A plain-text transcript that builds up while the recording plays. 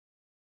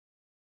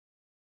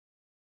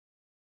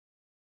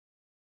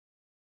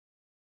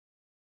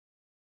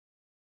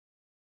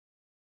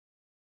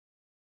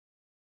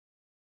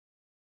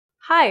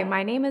Hi,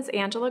 my name is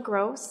Angela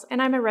Gross,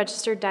 and I'm a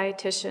registered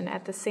dietitian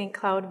at the St.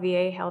 Cloud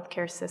VA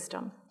Healthcare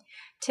System.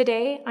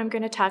 Today, I'm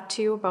going to talk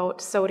to you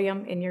about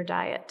sodium in your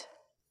diet.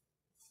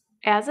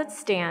 As it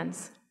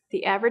stands,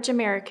 the average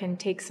American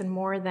takes in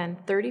more than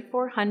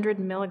 3,400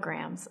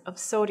 milligrams of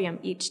sodium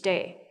each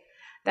day.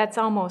 That's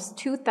almost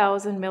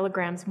 2,000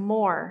 milligrams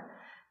more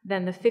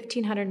than the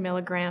 1,500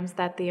 milligrams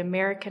that the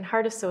American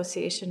Heart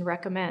Association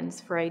recommends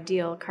for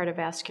ideal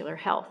cardiovascular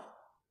health.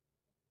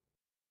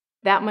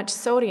 That much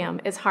sodium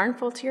is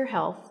harmful to your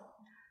health.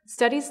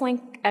 Studies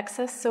link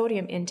excess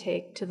sodium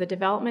intake to the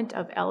development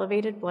of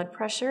elevated blood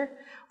pressure,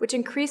 which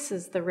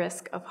increases the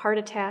risk of heart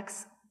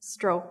attacks,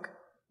 stroke,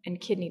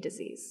 and kidney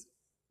disease.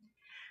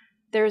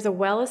 There is a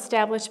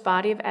well-established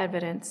body of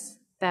evidence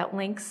that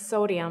links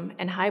sodium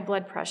and high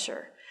blood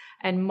pressure,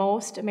 and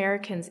most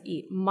Americans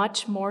eat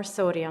much more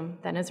sodium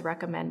than is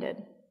recommended.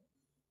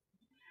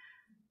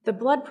 The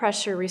blood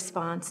pressure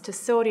response to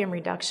sodium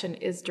reduction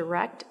is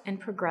direct and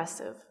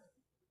progressive.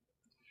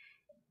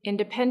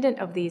 Independent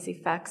of these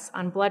effects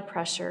on blood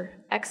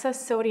pressure,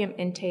 excess sodium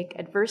intake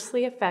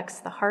adversely affects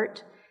the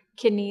heart,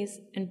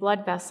 kidneys, and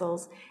blood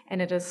vessels, and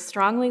it is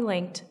strongly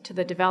linked to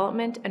the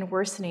development and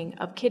worsening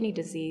of kidney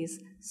disease,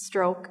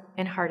 stroke,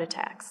 and heart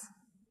attacks.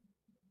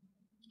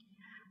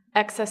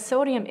 Excess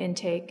sodium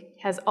intake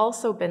has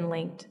also been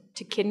linked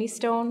to kidney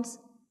stones,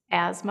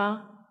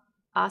 asthma,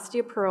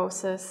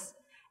 osteoporosis,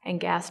 and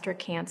gastric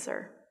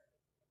cancer.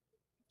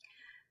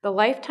 The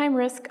lifetime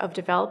risk of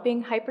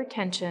developing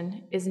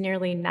hypertension is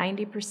nearly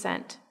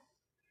 90%.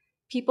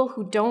 People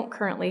who don't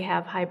currently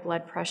have high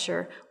blood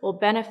pressure will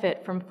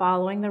benefit from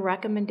following the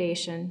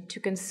recommendation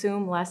to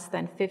consume less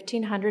than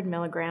 1,500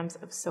 milligrams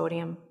of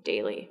sodium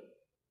daily.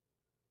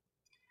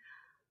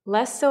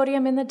 Less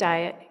sodium in the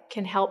diet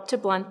can help to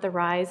blunt the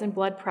rise in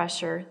blood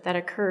pressure that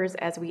occurs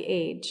as we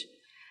age,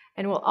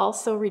 and will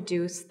also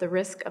reduce the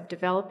risk of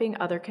developing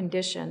other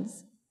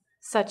conditions,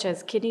 such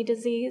as kidney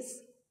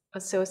disease,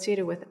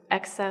 associated with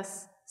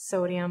excess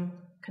sodium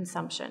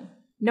consumption.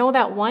 Know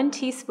that 1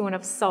 teaspoon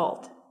of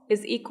salt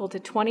is equal to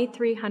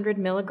 2,300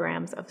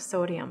 milligrams of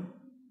sodium.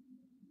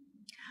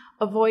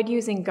 Avoid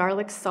using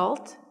garlic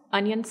salt,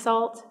 onion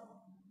salt,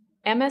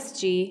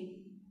 MSG,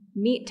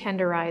 meat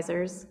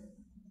tenderizers,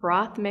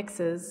 broth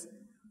mixes,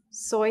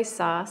 soy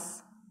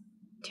sauce,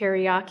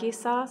 teriyaki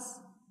sauce,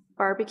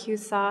 barbecue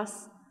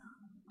sauce,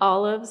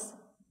 olives,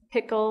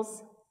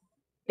 pickles,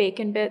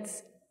 bacon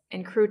bits,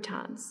 and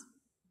croutons.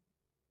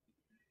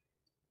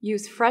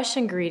 Use fresh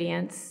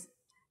ingredients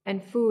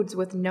and foods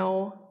with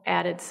no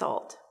added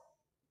salt.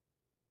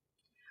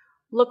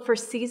 Look for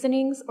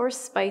seasonings or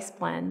spice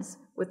blends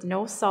with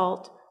no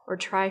salt, or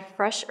try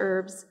fresh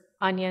herbs,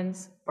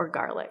 onions, or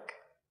garlic.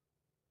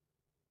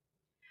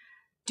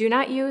 Do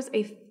not use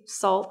a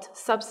salt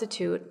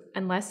substitute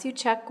unless you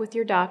check with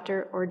your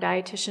doctor or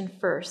dietitian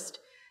first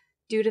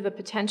due to the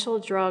potential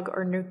drug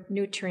or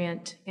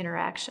nutrient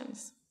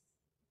interactions.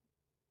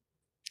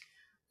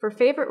 For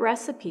favorite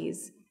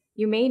recipes,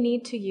 you may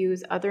need to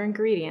use other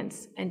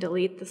ingredients and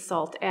delete the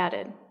salt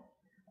added.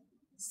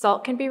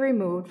 Salt can be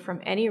removed from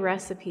any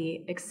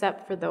recipe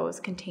except for those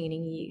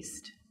containing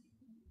yeast.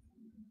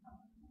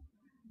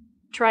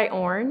 Try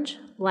orange,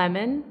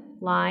 lemon,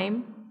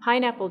 lime,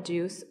 pineapple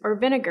juice, or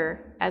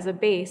vinegar as a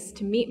base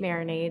to meat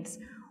marinades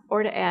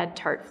or to add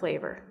tart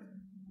flavor.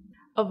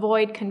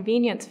 Avoid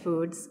convenience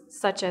foods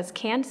such as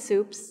canned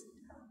soups,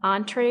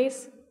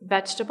 entrees,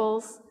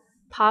 vegetables,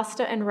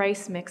 pasta and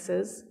rice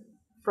mixes,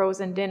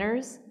 frozen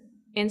dinners,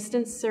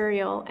 instant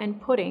cereal and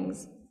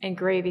puddings, and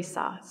gravy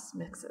sauce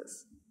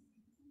mixes.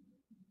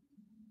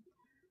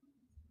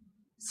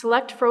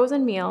 Select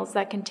frozen meals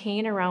that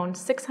contain around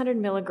 600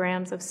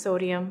 milligrams of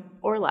sodium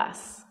or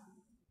less.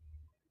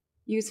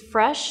 Use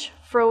fresh,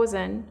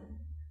 frozen,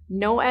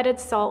 no added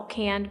salt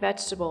canned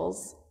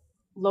vegetables,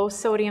 low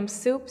sodium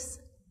soups,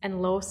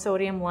 and low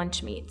sodium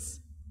lunch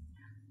meats.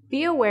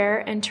 Be aware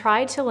and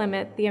try to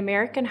limit the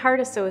American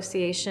Heart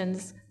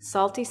Association's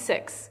Salty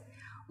 6,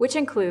 which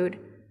include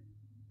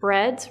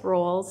breads,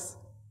 rolls,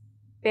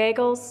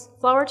 bagels,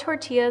 flour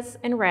tortillas,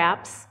 and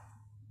wraps,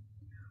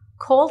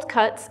 cold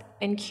cuts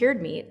and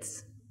cured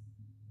meats,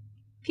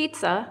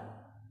 pizza,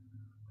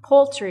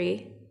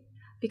 poultry,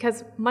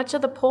 because much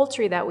of the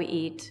poultry that we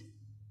eat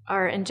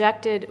are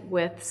injected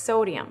with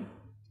sodium.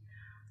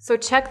 So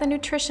check the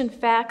nutrition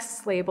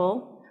facts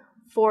label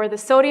for the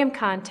sodium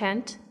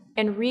content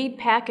and read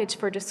package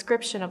for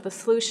description of the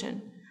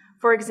solution.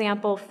 For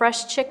example,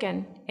 fresh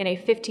chicken in a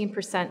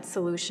 15%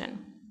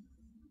 solution.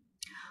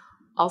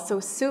 Also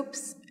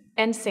soups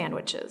and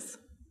sandwiches.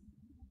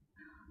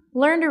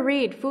 Learn to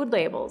read food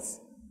labels.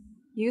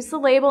 Use the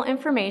label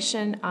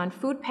information on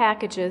food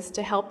packages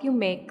to help you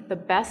make the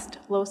best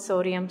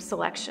low-sodium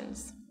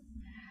selections.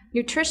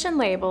 Nutrition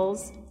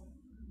labels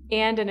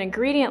and an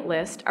ingredient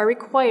list are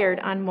required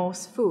on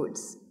most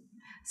foods,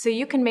 so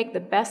you can make the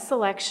best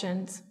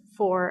selections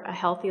for a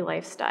healthy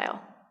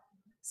lifestyle.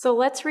 So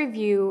let's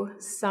review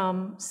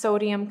some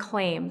sodium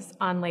claims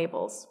on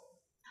labels.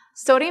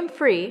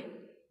 Sodium-free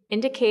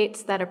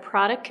indicates that a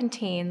product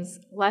contains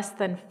less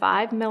than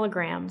 5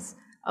 milligrams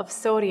of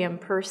sodium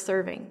per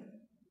serving.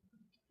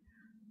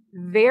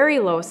 Very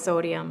low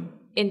sodium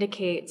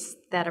indicates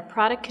that a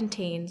product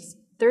contains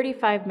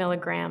 35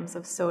 milligrams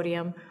of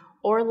sodium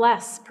or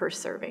less per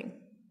serving.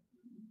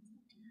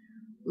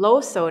 Low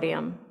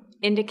sodium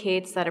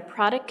indicates that a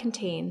product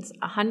contains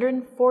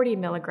 140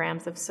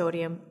 milligrams of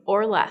sodium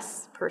or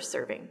less per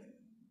serving.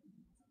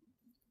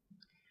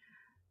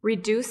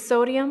 Reduced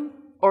sodium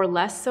or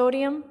less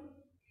sodium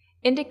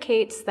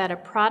indicates that a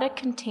product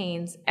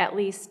contains at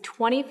least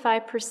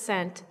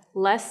 25%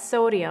 less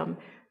sodium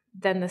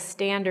than the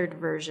standard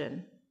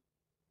version.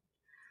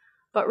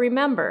 But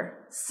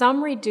remember,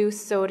 some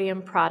reduced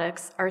sodium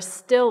products are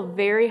still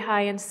very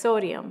high in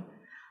sodium,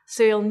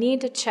 so you'll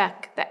need to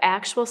check the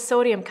actual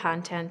sodium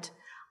content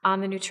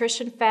on the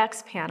nutrition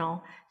facts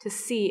panel to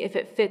see if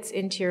it fits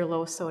into your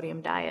low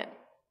sodium diet.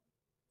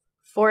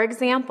 For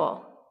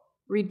example,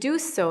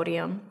 reduced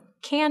sodium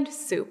canned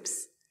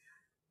soups,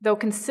 though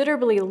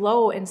considerably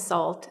low in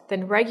salt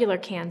than regular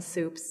canned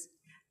soups,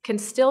 can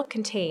still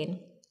contain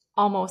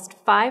almost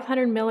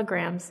 500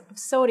 milligrams of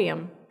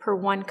sodium per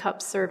 1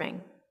 cup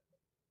serving.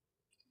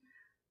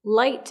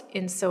 Light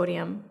in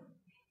sodium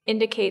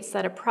indicates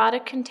that a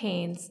product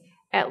contains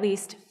at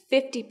least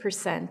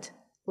 50%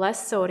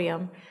 less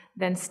sodium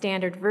than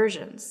standard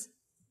versions.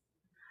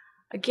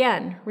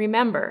 Again,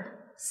 remember,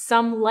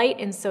 some light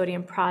in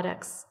sodium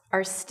products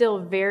are still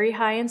very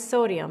high in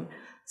sodium,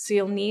 so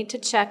you'll need to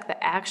check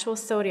the actual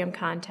sodium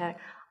content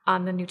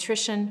on the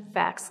nutrition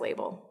facts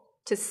label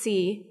to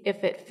see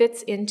if it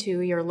fits into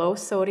your low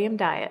sodium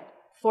diet.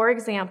 For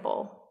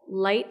example,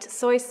 light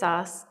soy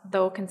sauce,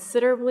 though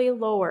considerably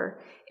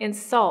lower in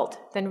salt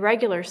than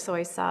regular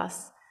soy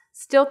sauce,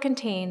 still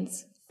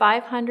contains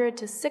 500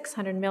 to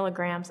 600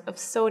 milligrams of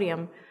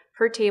sodium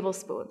per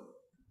tablespoon.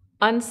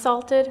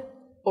 Unsalted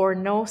or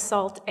no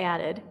salt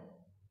added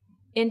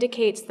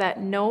indicates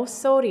that no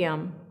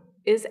sodium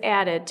is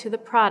added to the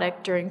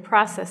product during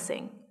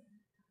processing,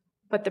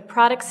 but the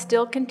product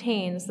still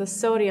contains the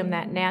sodium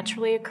that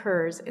naturally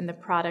occurs in the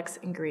product's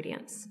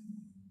ingredients.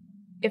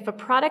 If a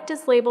product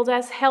is labeled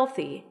as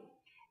healthy,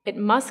 it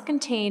must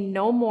contain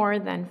no more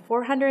than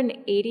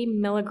 480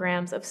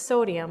 milligrams of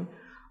sodium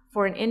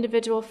for an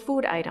individual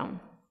food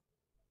item,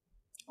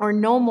 or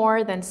no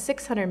more than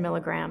 600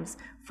 milligrams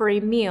for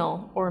a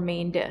meal or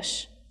main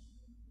dish.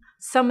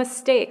 Some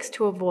mistakes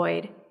to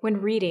avoid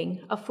when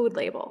reading a food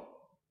label.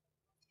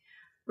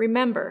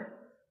 Remember,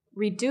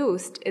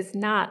 reduced is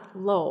not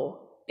low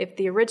if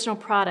the original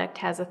product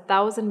has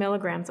 1,000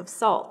 milligrams of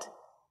salt.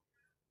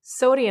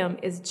 Sodium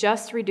is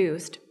just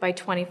reduced by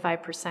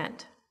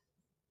 25%.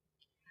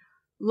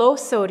 Low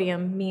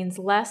sodium means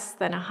less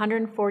than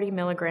 140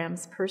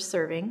 milligrams per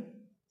serving,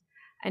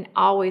 and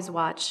always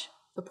watch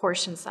the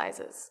portion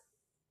sizes.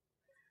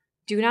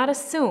 Do not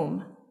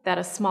assume that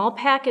a small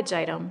package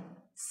item,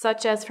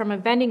 such as from a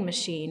vending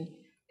machine,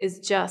 is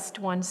just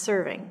 1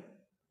 serving.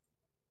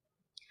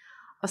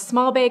 A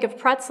small bag of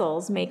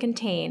pretzels may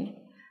contain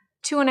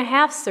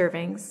 2.5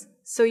 servings,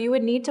 so you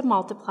would need to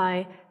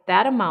multiply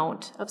that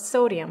amount of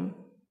sodium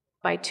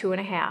by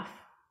 2.5.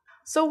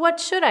 So what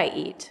should I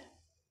eat?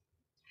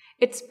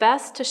 It's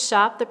best to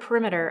shop the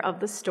perimeter of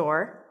the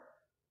store.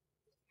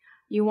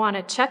 You want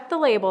to check the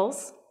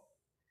labels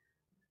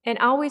and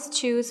always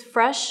choose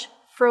fresh,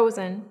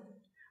 frozen,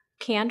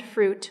 canned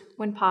fruit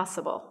when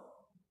possible.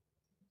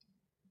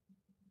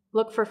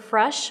 Look for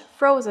fresh,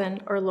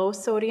 frozen, or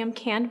low-sodium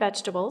canned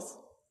vegetables.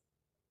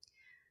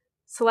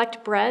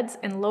 Select breads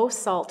and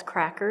low-salt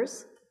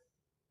crackers.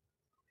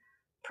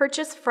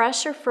 Purchase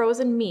fresh or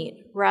frozen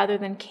meat rather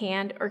than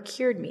canned or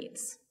cured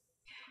meats.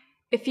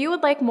 If you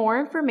would like more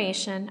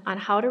information on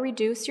how to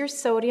reduce your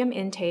sodium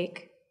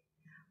intake,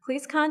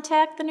 please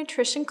contact the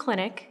Nutrition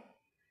Clinic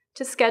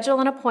to schedule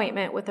an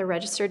appointment with a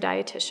registered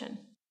dietitian.